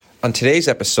On today's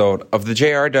episode of the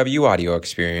Jrdubuuu Audio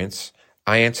Experience,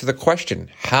 I answer the question,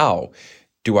 how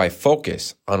do I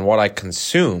focus on what I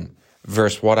consume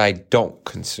versus what I don't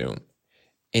consume?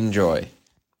 Enjoy.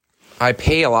 I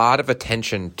pay a lot of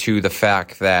attention to the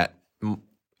fact that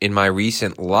in my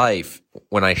recent life,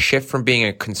 when I shift from being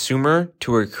a consumer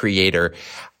to a creator,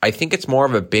 I think it's more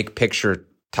of a big picture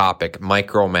topic,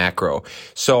 micro, macro.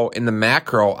 So in the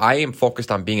macro, I am focused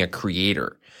on being a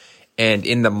creator. And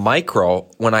in the micro,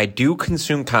 when I do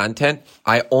consume content,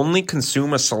 I only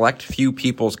consume a select few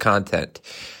people's content,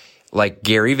 like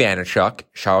Gary Vaynerchuk,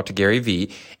 shout out to Gary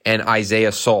V, and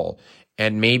Isaiah Soul,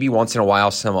 and maybe once in a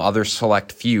while some other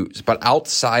select fews. But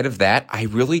outside of that, I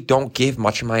really don't give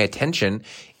much of my attention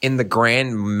in the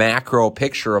grand macro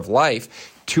picture of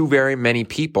life to very many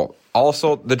people.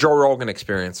 Also, the Joe Rogan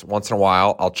Experience, once in a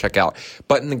while, I'll check out.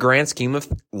 But in the grand scheme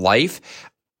of life,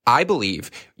 I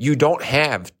believe you don't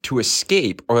have to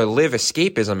escape or live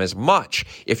escapism as much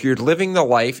if you're living the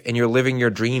life and you're living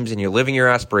your dreams and you're living your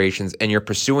aspirations and you're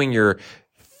pursuing your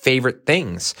favorite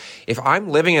things. If I'm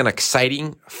living an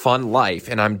exciting, fun life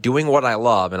and I'm doing what I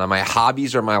love and my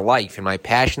hobbies are my life and my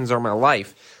passions are my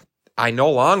life, I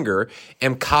no longer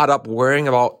am caught up worrying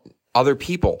about other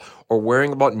people or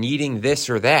worrying about needing this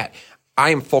or that.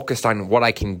 I am focused on what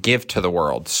I can give to the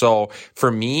world. So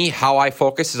for me, how I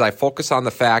focus is I focus on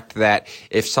the fact that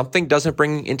if something doesn't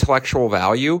bring intellectual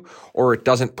value or it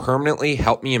doesn't permanently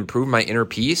help me improve my inner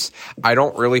peace, I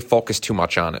don't really focus too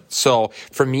much on it. So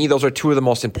for me, those are two of the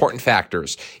most important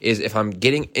factors, is if I'm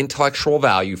getting intellectual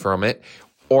value from it,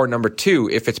 or number two,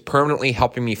 if it's permanently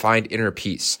helping me find inner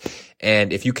peace.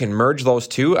 And if you can merge those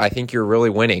two, I think you're really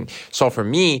winning. So for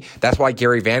me, that's why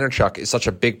Gary Vaynerchuk is such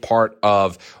a big part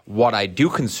of what I do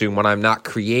consume when I'm not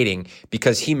creating,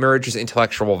 because he merges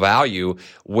intellectual value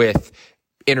with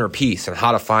inner peace and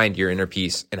how to find your inner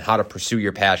peace and how to pursue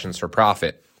your passions for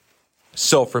profit.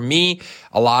 So for me,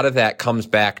 a lot of that comes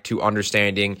back to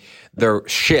understanding the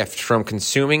shift from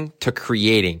consuming to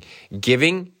creating,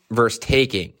 giving versus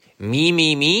taking.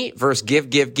 Me versus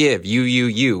give,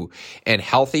 you, and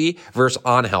healthy versus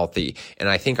unhealthy. And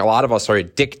I think a lot of us are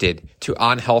addicted to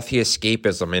unhealthy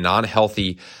escapism and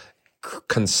unhealthy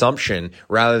consumption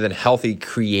rather than healthy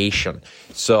creation.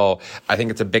 So I think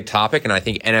it's a big topic, and I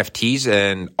think NFTs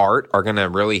and art are going to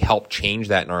really help change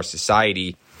that in our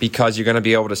society, because you're going to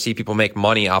be able to see people make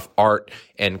money off art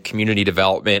and community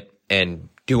development and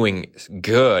doing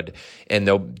good, and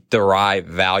they'll derive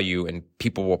value, and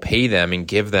people will pay them and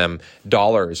give them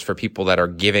dollars for people that are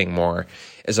giving more,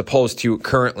 as opposed to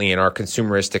currently in our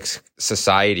consumeristic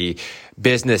society,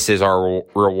 businesses are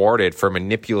rewarded for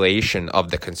manipulation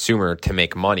of the consumer to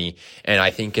make money. And I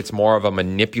think it's more of a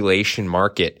manipulation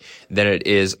market than it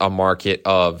is a market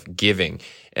of giving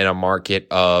and a market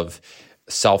of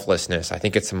selflessness. I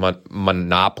think it's a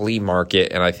monopoly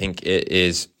market, and I think it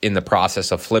is in the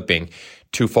process of flipping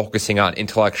to focusing on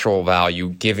intellectual value,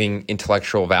 giving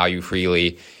intellectual value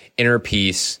freely, inner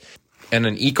peace, and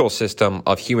an ecosystem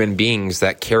of human beings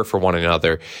that care for one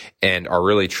another and are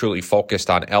really truly focused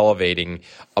on elevating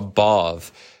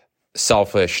above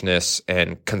selfishness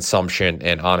and consumption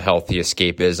and unhealthy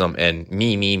escapism and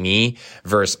me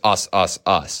versus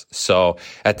us. So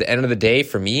at the end of the day,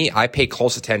 for me, I pay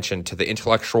close attention to the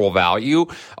intellectual value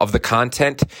of the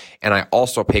content, and I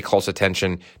also pay close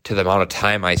attention to the amount of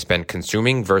time I spend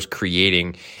consuming versus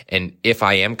creating. And if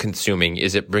I am consuming,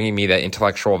 is it bringing me that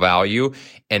intellectual value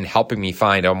and helping me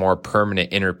find a more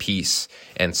permanent inner peace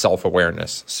and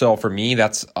self-awareness? So for me,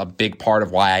 that's a big part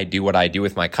of why I do what I do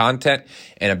with my content,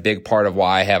 and a big part of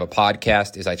why I have a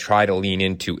podcast is I try to lean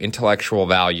into intellectual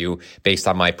value based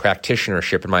on my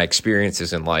practitionership and my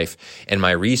experiences in life and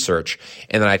my research.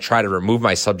 And then I try to remove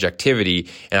my subjectivity,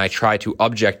 and I try to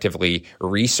objectively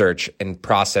research and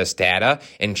process data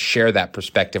and share that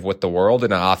perspective with the world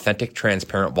in an authentic,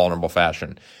 transparent, vulnerable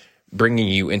fashion, bringing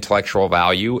you intellectual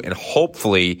value and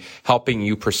hopefully helping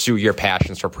you pursue your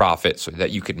passions for profit so that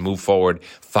you can move forward,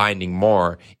 finding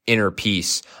more inner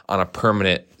peace on a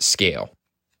permanent scale.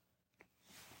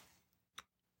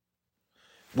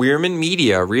 Weirman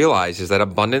Media realizes that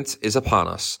abundance is upon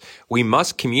us. We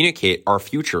must communicate our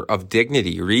future of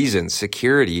dignity, reason,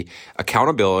 security,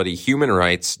 accountability, human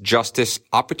rights, justice,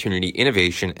 opportunity,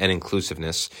 innovation, and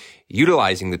inclusiveness,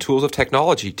 utilizing the tools of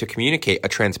technology to communicate a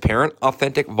transparent,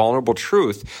 authentic, vulnerable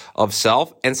truth of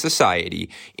self and society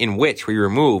in which we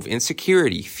remove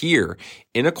insecurity, fear,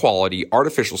 inequality,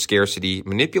 artificial scarcity,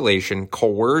 manipulation,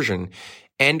 coercion,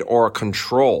 and or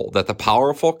control that the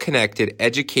powerful, connected,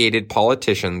 educated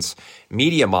politicians,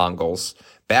 media mongols,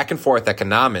 Back and forth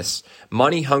economists,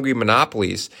 money-hungry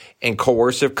monopolies, and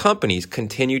coercive companies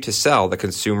continue to sell the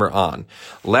consumer on,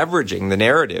 leveraging the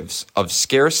narratives of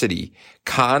scarcity,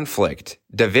 conflict,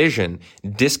 division,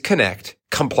 disconnect,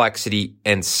 complexity,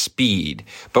 and speed.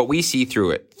 But we see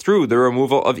through it, through the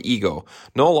removal of ego,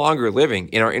 no longer living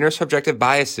in our inner subjective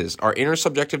biases, our inner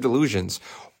subjective delusions,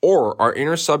 or our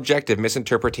inner subjective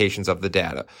misinterpretations of the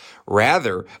data.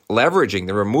 Rather, leveraging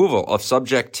the removal of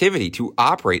subjectivity to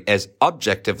operate as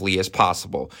objectively as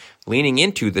possible, leaning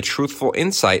into the truthful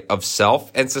insight of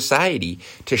self and society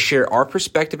to share our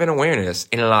perspective and awareness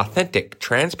in an authentic,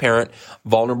 transparent,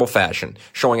 vulnerable fashion,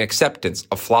 showing acceptance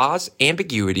of flaws,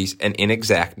 ambiguities, and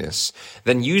inexactness,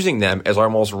 then using them as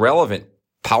our most relevant,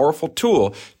 powerful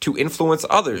tool to influence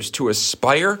others to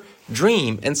aspire,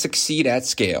 dream, and succeed at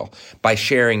scale by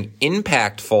sharing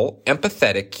impactful,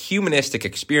 empathetic, humanistic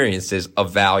experiences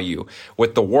of value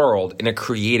with the world in a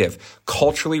creative,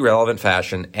 culturally relevant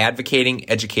fashion, advocating,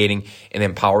 educating, and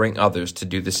empowering others to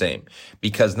do the same.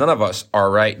 Because none of us are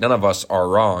right, none of us are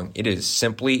wrong. It is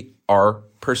simply our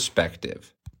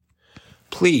perspective.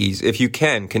 Please, if you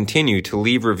can, continue to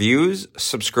leave reviews,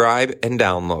 subscribe, and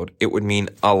download. It would mean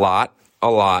a lot, a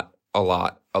lot, a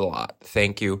lot, a lot.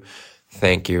 Thank you.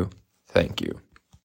 Thank you. Thank you.